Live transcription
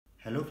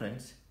Hello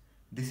friends,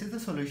 this is the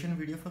solution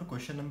video for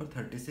question number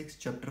 36,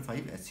 chapter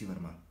 5 SC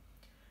Verma.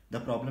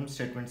 The problem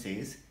statement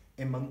says,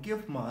 a monkey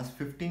of mass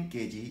 15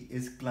 kg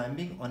is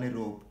climbing on a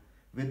rope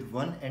with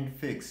one end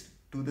fixed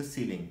to the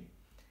ceiling.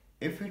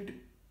 If it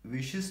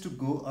wishes to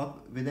go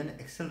up with an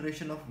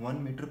acceleration of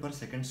 1 meter per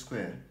second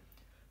square,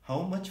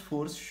 how much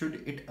force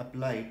should it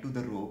apply to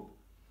the rope?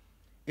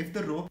 If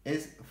the rope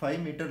is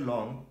 5 meter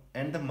long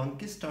and the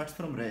monkey starts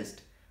from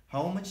rest,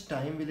 how much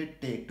time will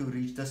it take to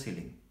reach the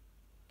ceiling?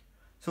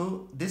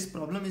 So this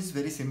problem is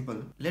very simple.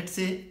 Let's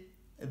say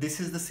this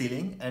is the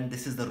ceiling and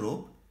this is the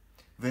rope,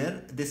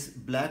 where this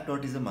black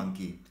dot is a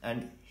monkey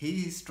and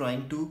he is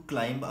trying to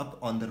climb up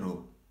on the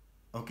rope.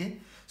 Okay,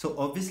 so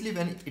obviously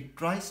when it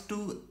tries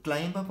to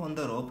climb up on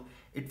the rope,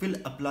 it will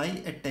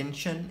apply a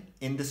tension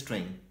in the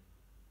string,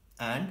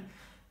 and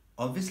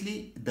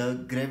obviously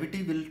the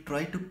gravity will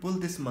try to pull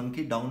this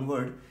monkey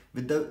downward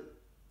with the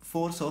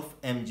force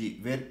of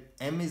mg, where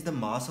m is the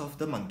mass of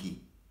the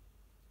monkey.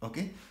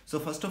 Okay, so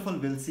first of all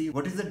we'll see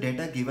what is the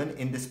data given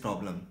in this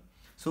problem.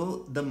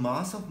 So the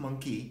mass of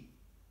monkey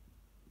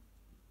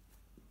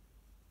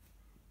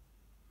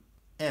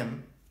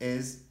m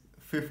is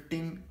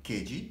 15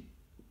 kg.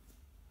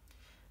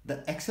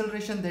 The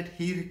acceleration that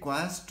he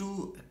requires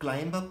to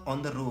climb up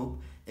on the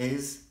rope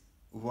is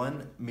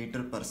 1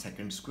 meter per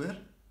second square,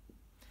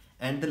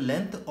 and the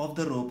length of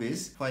the rope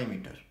is 5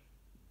 meter.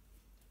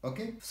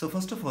 Okay, so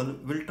first of all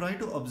we'll try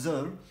to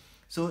observe.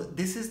 So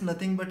this is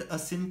nothing but a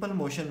simple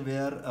motion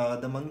where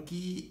the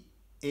monkey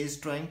is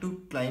trying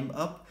to climb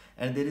up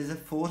and there is a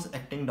force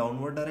acting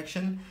downward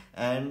direction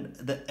and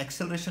the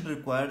acceleration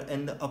required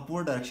in the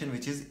upward direction,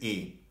 which is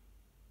A.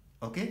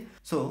 Okay,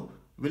 so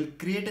we'll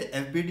create a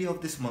FBD of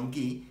this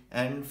monkey,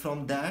 and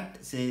from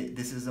that say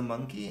this is a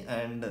monkey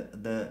and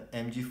the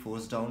mg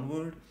force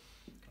downward,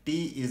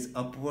 t is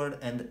upward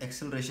and the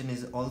acceleration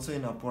is also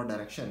in upward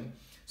direction.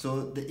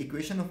 So the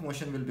equation of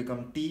motion will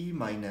become t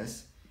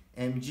minus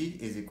mg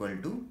is equal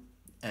to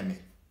ma.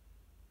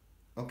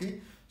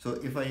 Okay, so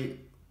if I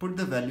put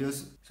the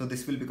values, so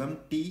this will become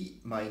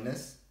t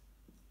minus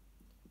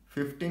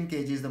 15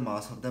 kg is the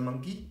mass of the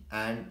monkey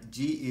and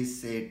g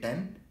is say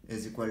 10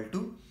 is equal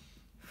to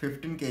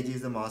 15 kg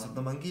is the mass of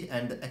the monkey,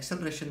 and the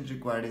acceleration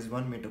required is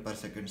 1 meter per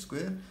second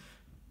square.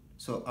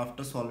 So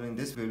after solving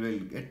this we will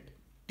get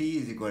t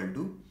is equal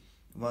to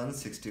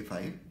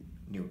 165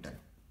 Newton.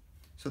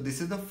 So this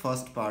is the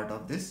first part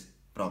of this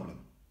problem.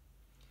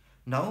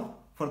 Now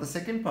for the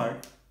second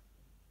part,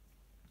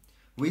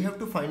 we have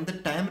to find the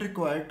time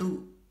required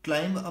to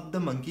climb up the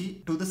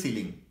monkey to the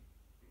ceiling.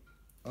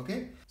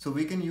 Okay, so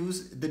we can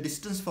use the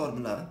distance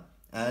formula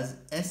as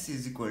s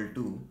is equal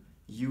to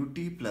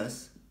ut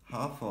plus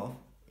half of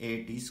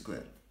at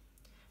square,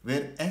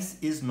 where s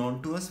is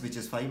known to us, which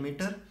is 5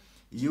 meter,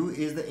 u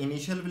is the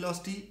initial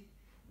velocity,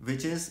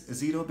 which is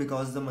 0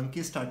 because the monkey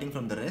is starting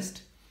from the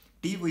rest,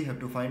 t we have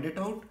to find it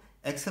out,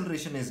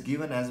 acceleration is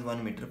given as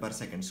 1 meter per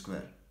second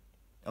square.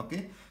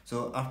 Okay,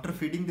 so after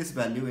feeding this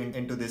value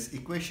into this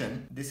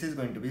equation, this is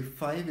going to be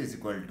 5 is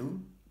equal to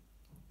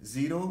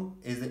 0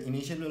 is the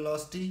initial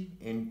velocity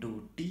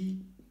into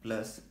t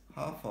plus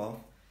half of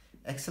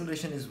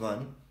acceleration is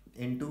 1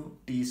 into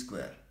t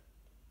square.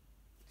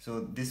 So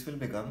this will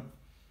become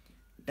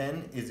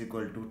 10 is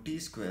equal to t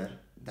square.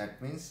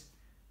 That means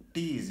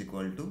t is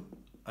equal to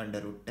under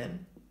root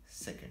 10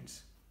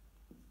 seconds.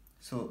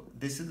 So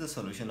this is the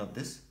solution of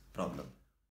this problem.